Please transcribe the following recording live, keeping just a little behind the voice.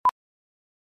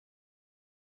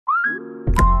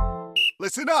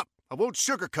Listen up. I won't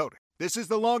sugarcoat it. This is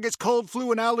the longest cold,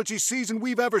 flu, and allergy season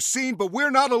we've ever seen, but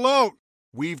we're not alone.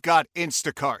 We've got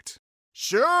Instacart.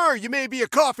 Sure, you may be a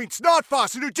coughing snot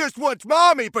faucet who just wants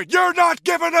mommy, but you're not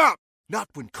giving up. Not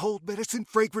when cold medicine,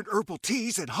 fragrant herbal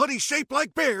teas, and honey shaped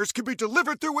like bears can be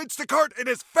delivered through Instacart in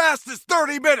as fast as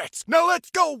 30 minutes. Now let's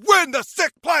go win the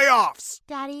sick playoffs.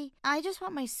 Daddy, I just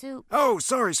want my soup. Oh,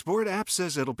 sorry, Sport. App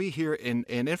says it'll be here in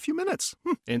a few minutes.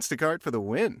 Instacart for the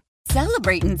win.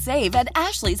 Celebrate and save at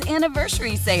Ashley's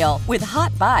Anniversary Sale. With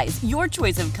Hot Buys, your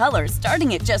choice of colors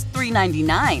starting at just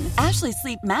 $3.99. Ashley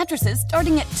Sleep mattresses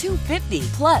starting at $2.50.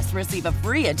 Plus, receive a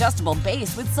free adjustable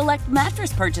base with select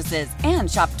mattress purchases. And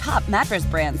shop top mattress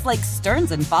brands like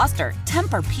Stearns & Foster,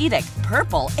 Tempur-Pedic,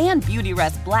 Purple, and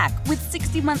Beautyrest Black with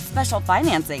 60-month special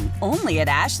financing. Only at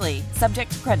Ashley.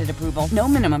 Subject to credit approval. No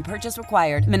minimum purchase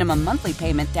required. Minimum monthly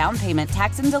payment, down payment,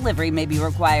 tax, and delivery may be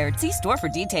required. See store for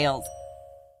details.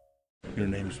 Your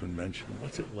name's been mentioned.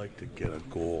 What's it like to get a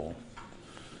goal,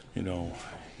 in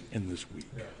this week,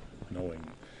 knowing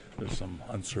there's some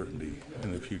uncertainty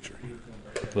in the future?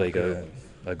 Like a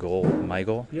goal, my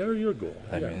goal? Yeah, or your goal.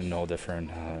 I mean, no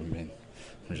different. I'm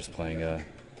just playing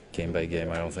game by game.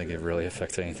 I don't think it really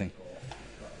affects anything.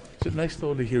 Is it nice,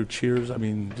 though, to hear cheers? I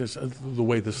mean, just the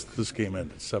way this game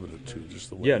ended, 7-2, just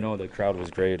the way. Yeah, no, the crowd was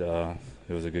great. It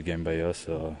was a good game by us.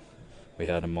 We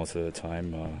had them most of the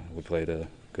time. We played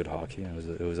good hockey.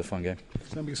 It was a fun game.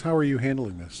 Zemgus, how are you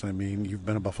handling this? I mean, you've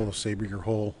been a Buffalo Sabre your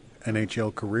whole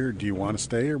NHL career. Do you want to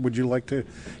stay, or would you like to?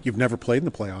 You've never played in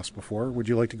the playoffs before. Would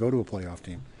you like to go to a playoff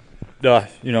team?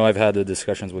 I've had the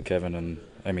discussions with Kevin, and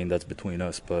I mean that's between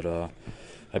us. But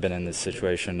I've been in this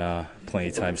situation plenty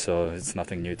of times, so it's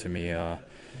nothing new to me.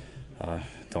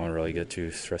 Don't really get too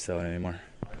stressed out anymore.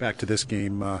 Back to this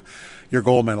game, your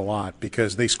goal meant a lot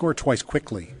because they scored twice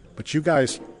quickly, but you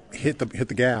guys hit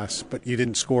the gas, but you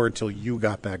didn't score until you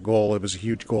got that goal. It was a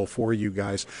huge goal for you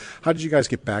guys. How did you guys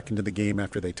get back into the game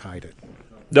after they tied it?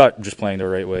 Just playing the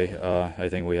right way. I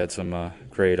think we had some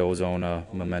great ozone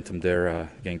momentum there,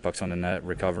 getting pucks on the net,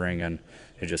 recovering, and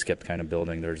it just kept kind of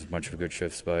building. There's a bunch of good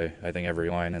shifts by, I think, every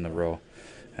line in the row,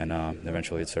 and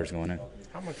eventually it starts going in.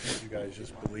 How much did you guys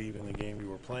just believe in the game you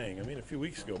were playing? I mean, a few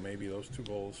weeks ago, maybe those two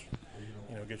goals,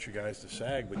 get you guys to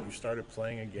sag, but you started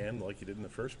playing again like you did in the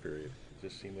first period. It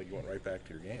just seemed like you went right back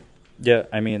to your game. Yeah,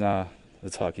 I mean,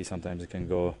 it's hockey. Sometimes it can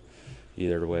go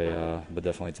either way, but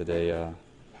definitely today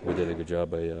we did a good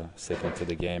job by sticking to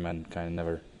the game and kind of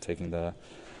never taking the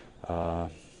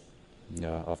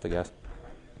off the gas.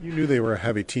 You knew they were a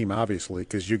heavy team, obviously,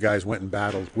 because you guys went and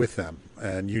battled with them,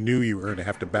 and you knew you were going to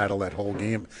have to battle that whole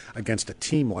game against a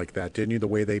team like that, didn't you, the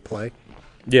way they play?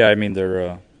 Yeah, I mean, they're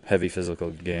a heavy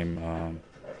physical game.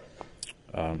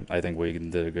 I think we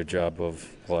did a good job of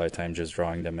a lot of times just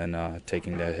drawing them in,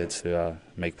 taking their hits to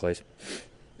make plays.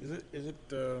 Is it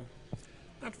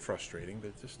not frustrating,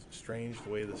 but just strange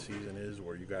the way the season is,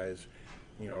 where you guys,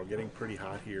 are getting pretty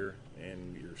hot here,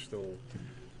 and you're still,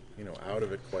 out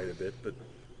of it quite a bit, but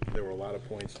there were a lot of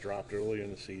points dropped earlier in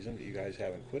the season, but you guys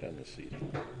haven't quit on this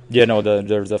season. Yeah, no,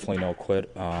 there's definitely no quit.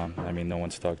 I mean, no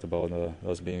one's talked about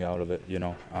us being out of it,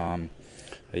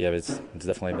 But yeah, it's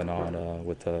definitely been on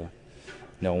with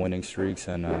winning streaks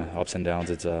and ups and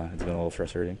downs. It's been a little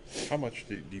frustrating. How much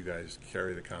do you guys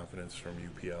carry the confidence from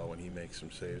UPL when he makes some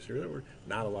saves here? There were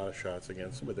not a lot of shots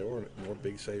against him, but there were more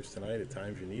big saves tonight at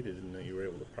times you needed, and you were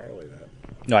able to parlay that.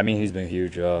 No, I mean, he's been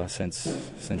huge since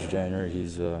January.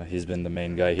 He's been the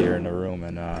main guy here in the room,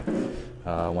 and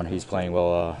when he's playing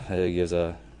well, it gives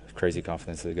a crazy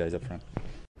confidence to the guys up front.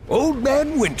 Old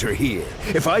Man Winter here.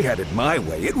 If I had it my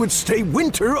way, it would stay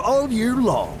winter all year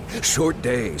long. Short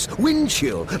days, wind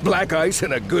chill, black ice,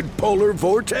 and a good polar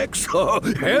vortex. Oh,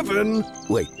 heaven!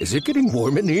 Wait, is it getting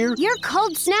warm in here? Your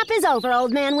cold snap is over, Old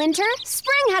Man Winter.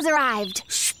 Spring has arrived.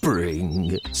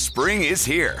 Spring. Spring is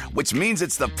here, which means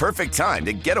it's the perfect time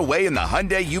to get away in the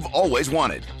Hyundai you've always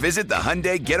wanted. Visit the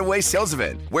Hyundai Getaway Sales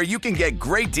Event, where you can get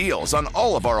great deals on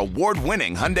all of our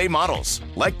award-winning Hyundai models,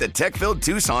 like the tech-filled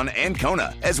Tucson and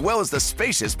Kona, as well as the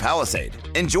spacious Palisade.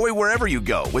 Enjoy wherever you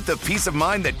go with the peace of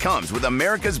mind that comes with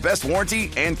America's best warranty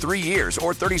and 3 years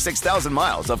or 36,000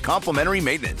 miles of complimentary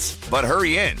maintenance. But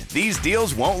hurry in, these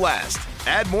deals won't last.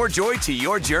 Add more joy to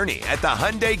your journey at the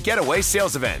Hyundai Getaway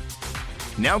Sales Event.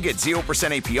 Now get 0%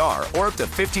 APR or up to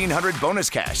 $1,500 bonus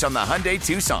cash on the Hyundai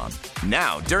Tucson.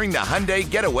 Now, during the Hyundai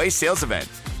Getaway Sales Event.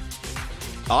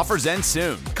 Offers end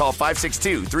soon. Call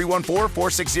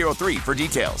 562-314-4603 for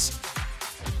details.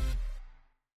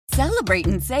 Celebrate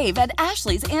and save at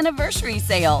Ashley's Anniversary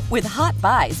Sale. With Hot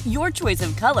Buys, your choice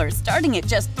of colors starting at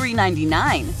just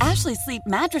 $3.99. Ashley Sleep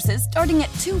mattresses starting at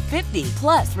 $2.50.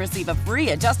 Plus, receive a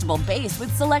free adjustable base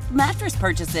with select mattress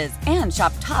purchases. And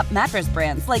shop top mattress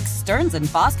brands like Stearns &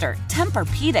 Foster,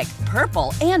 Tempur-Pedic,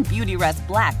 Purple, and Beautyrest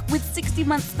Black with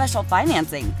 60-month special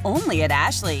financing. Only at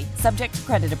Ashley. Subject to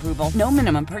credit approval. No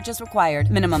minimum purchase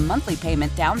required. Minimum monthly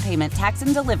payment, down payment, tax,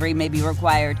 and delivery may be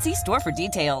required. See store for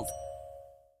details.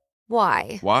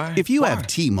 Why? Why? If you have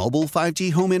T-Mobile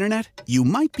 5G home internet, you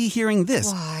might be hearing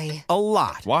this Why? a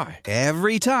lot. Why?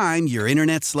 Every time your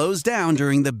internet slows down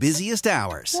during the busiest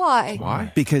hours. Why?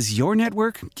 Why? Because your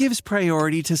network gives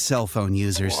priority to cell phone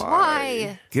users.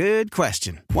 Why? Good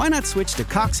question. Why not switch to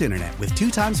Cox Internet with 2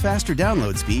 times faster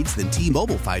download speeds than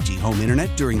T-Mobile 5G home internet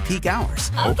during peak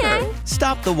hours? Okay.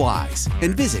 Stop the whys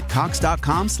and visit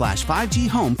cox.com/5G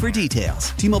home for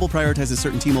details. T-Mobile prioritizes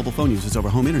certain T-Mobile phone users over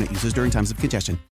home internet users during times of congestion.